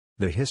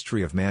The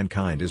history of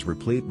mankind is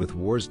replete with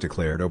wars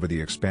declared over the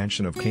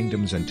expansion of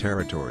kingdoms and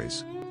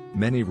territories.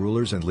 Many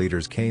rulers and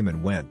leaders came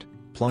and went,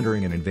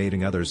 plundering and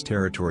invading others'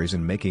 territories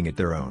and making it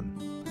their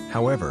own.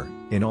 However,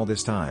 in all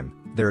this time,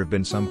 there have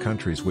been some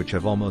countries which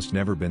have almost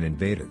never been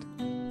invaded.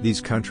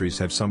 These countries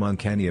have some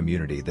uncanny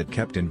immunity that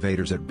kept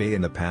invaders at bay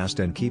in the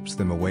past and keeps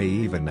them away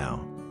even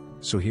now.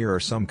 So here are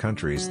some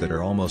countries that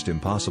are almost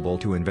impossible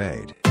to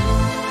invade.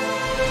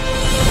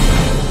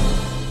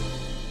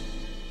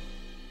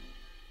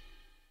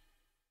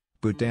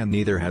 Bhutan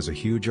neither has a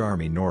huge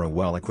army nor a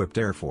well-equipped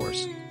air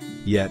force.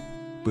 Yet,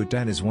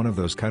 Bhutan is one of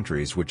those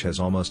countries which has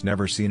almost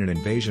never seen an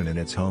invasion in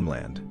its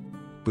homeland.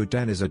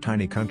 Bhutan is a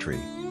tiny country,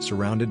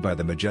 surrounded by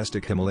the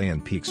majestic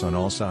Himalayan peaks on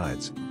all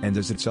sides, and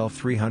is itself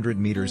 300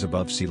 meters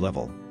above sea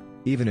level.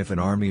 Even if an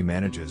army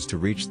manages to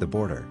reach the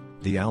border,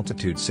 the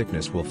altitude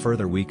sickness will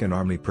further weaken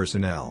army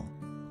personnel.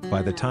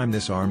 By the time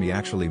this army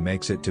actually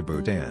makes it to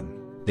Bhutan,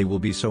 they will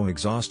be so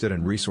exhausted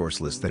and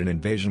resourceless that an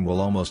invasion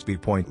will almost be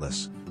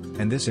pointless.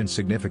 And this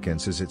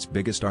insignificance is its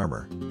biggest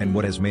armor, and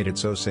what has made it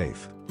so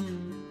safe.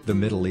 The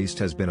Middle East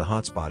has been a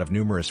hotspot of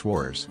numerous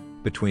wars,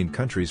 between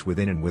countries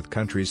within and with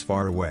countries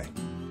far away.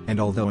 And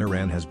although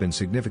Iran has been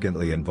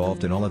significantly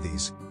involved in all of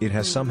these, it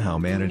has somehow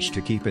managed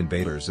to keep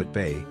invaders at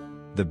bay.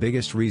 The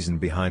biggest reason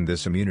behind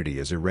this immunity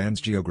is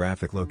Iran's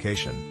geographic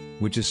location,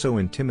 which is so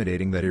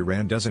intimidating that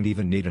Iran doesn't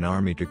even need an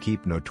army to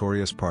keep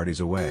notorious parties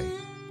away.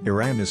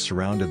 Iran is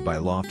surrounded by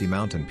lofty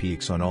mountain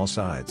peaks on all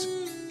sides.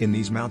 In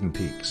these mountain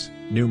peaks,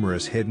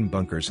 numerous hidden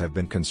bunkers have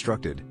been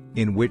constructed,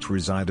 in which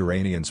reside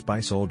Iranian spy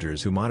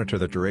soldiers who monitor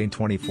the terrain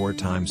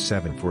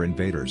 24/7 for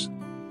invaders.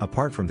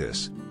 Apart from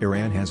this,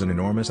 Iran has an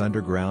enormous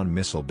underground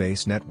missile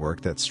base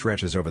network that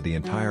stretches over the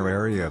entire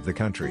area of the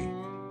country.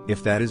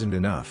 If that isn't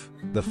enough,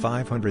 the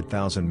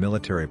 500,000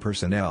 military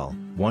personnel,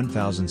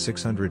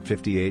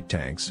 1,658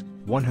 tanks,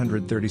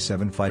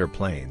 137 fighter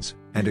planes,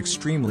 and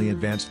extremely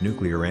advanced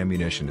nuclear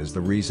ammunition is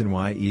the reason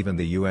why even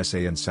the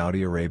USA and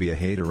Saudi Arabia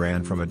hate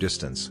Iran from a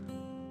distance.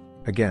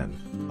 Again,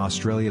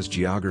 Australia's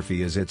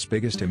geography is its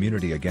biggest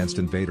immunity against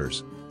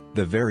invaders.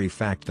 The very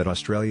fact that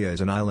Australia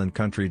is an island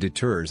country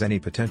deters any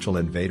potential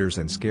invaders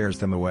and scares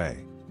them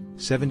away.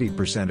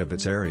 70% of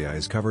its area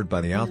is covered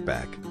by the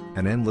outback,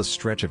 an endless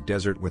stretch of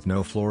desert with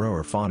no flora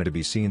or fauna to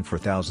be seen for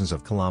thousands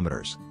of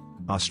kilometers.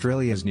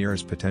 Australia's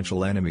nearest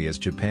potential enemy is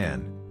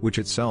Japan, which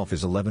itself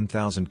is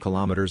 11,000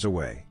 kilometers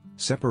away,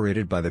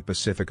 separated by the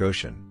Pacific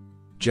Ocean.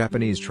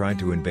 Japanese tried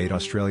to invade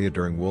Australia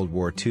during World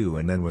War II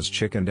and then was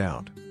chickened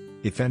out.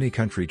 If any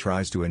country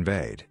tries to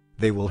invade,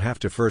 they will have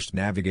to first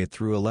navigate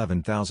through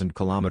 11,000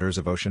 kilometers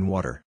of ocean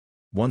water.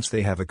 Once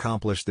they have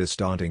accomplished this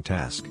daunting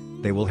task,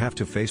 they will have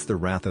to face the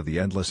wrath of the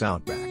endless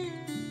outback.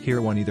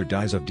 Here one either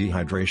dies of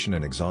dehydration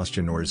and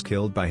exhaustion or is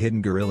killed by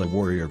hidden guerrilla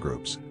warrior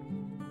groups.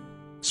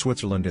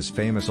 Switzerland is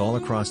famous all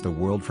across the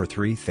world for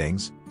three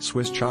things: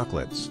 Swiss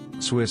chocolates,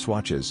 Swiss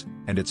watches,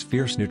 and its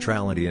fierce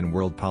neutrality in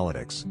world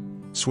politics.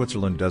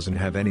 Switzerland doesn't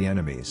have any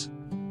enemies.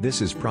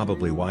 This is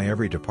probably why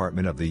every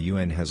department of the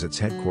UN has its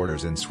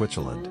headquarters in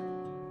Switzerland.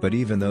 But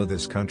even though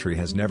this country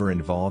has never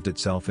involved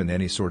itself in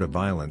any sort of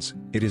violence,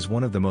 it is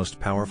one of the most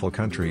powerful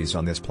countries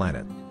on this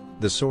planet.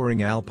 The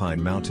soaring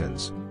alpine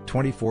mountains,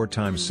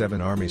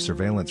 24/7 army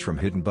surveillance from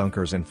hidden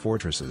bunkers and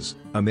fortresses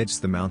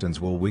amidst the mountains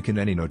will weaken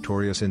any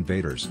notorious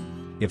invaders.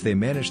 If they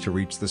manage to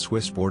reach the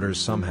Swiss borders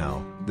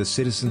somehow, the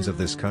citizens of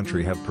this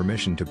country have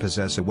permission to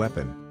possess a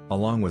weapon,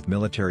 along with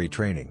military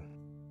training.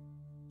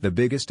 The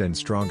biggest and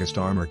strongest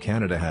armor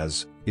Canada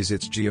has, is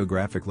its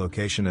geographic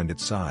location and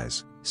its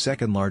size,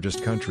 second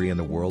largest country in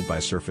the world by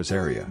surface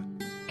area.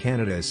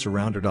 Canada is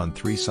surrounded on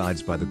three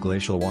sides by the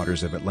glacial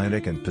waters of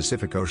Atlantic and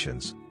Pacific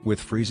Oceans,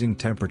 with freezing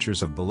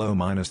temperatures of below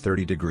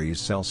 -30 degrees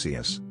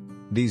Celsius.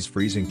 These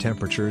freezing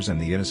temperatures and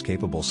the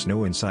inescapable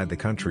snow inside the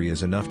country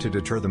is enough to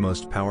deter the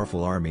most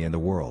powerful army in the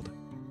world.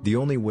 The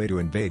only way to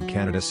invade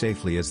Canada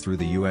safely is through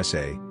the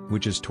USA,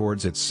 which is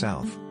towards its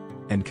south.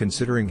 And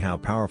considering how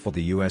powerful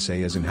the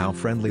USA is and how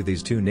friendly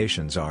these two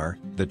nations are,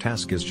 the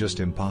task is just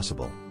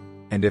impossible.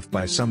 And if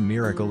by some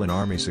miracle an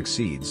army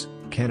succeeds,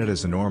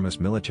 Canada's enormous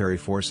military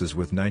forces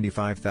with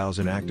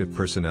 95,000 active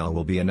personnel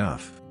will be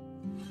enough.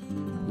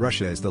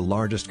 Russia is the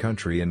largest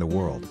country in the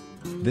world.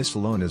 This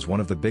alone is one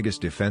of the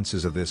biggest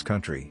defenses of this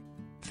country.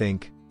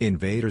 Think,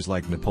 invaders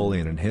like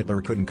Napoleon and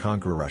Hitler couldn't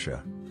conquer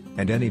Russia.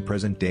 And any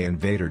present-day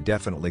invader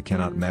definitely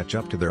cannot match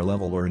up to their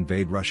level or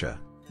invade Russia.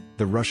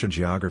 The Russian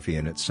geography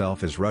in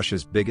itself is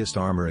Russia's biggest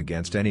armor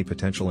against any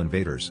potential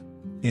invaders.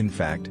 In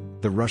fact,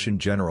 the Russian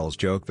generals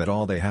joke that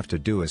all they have to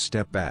do is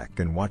step back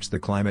and watch the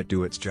climate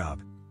do its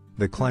job.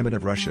 The climate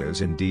of Russia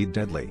is indeed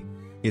deadly.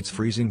 Its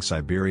freezing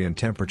Siberian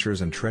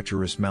temperatures and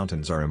treacherous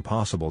mountains are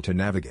impossible to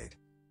navigate.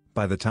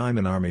 By the time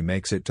an army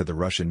makes it to the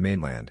Russian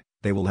mainland,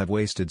 they will have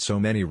wasted so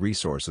many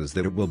resources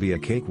that it will be a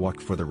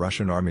cakewalk for the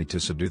Russian army to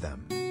subdue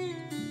them.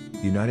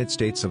 United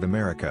States of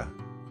America.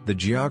 The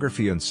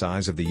geography and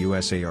size of the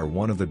USA are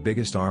one of the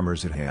biggest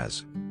armors it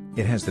has.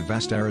 It has the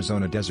vast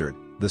Arizona desert,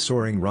 the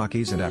soaring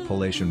Rockies and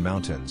Appalachian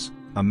Mountains,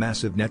 a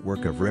massive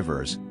network of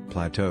rivers,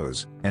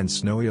 plateaus, and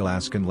snowy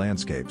Alaskan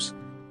landscapes.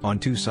 On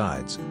two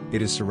sides,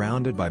 it is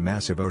surrounded by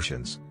massive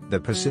oceans, the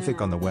Pacific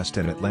on the west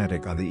and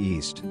Atlantic on the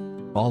east.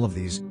 All of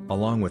these,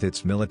 along with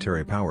its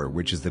military power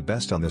which is the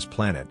best on this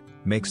planet,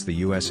 makes the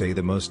USA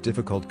the most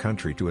difficult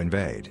country to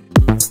invade.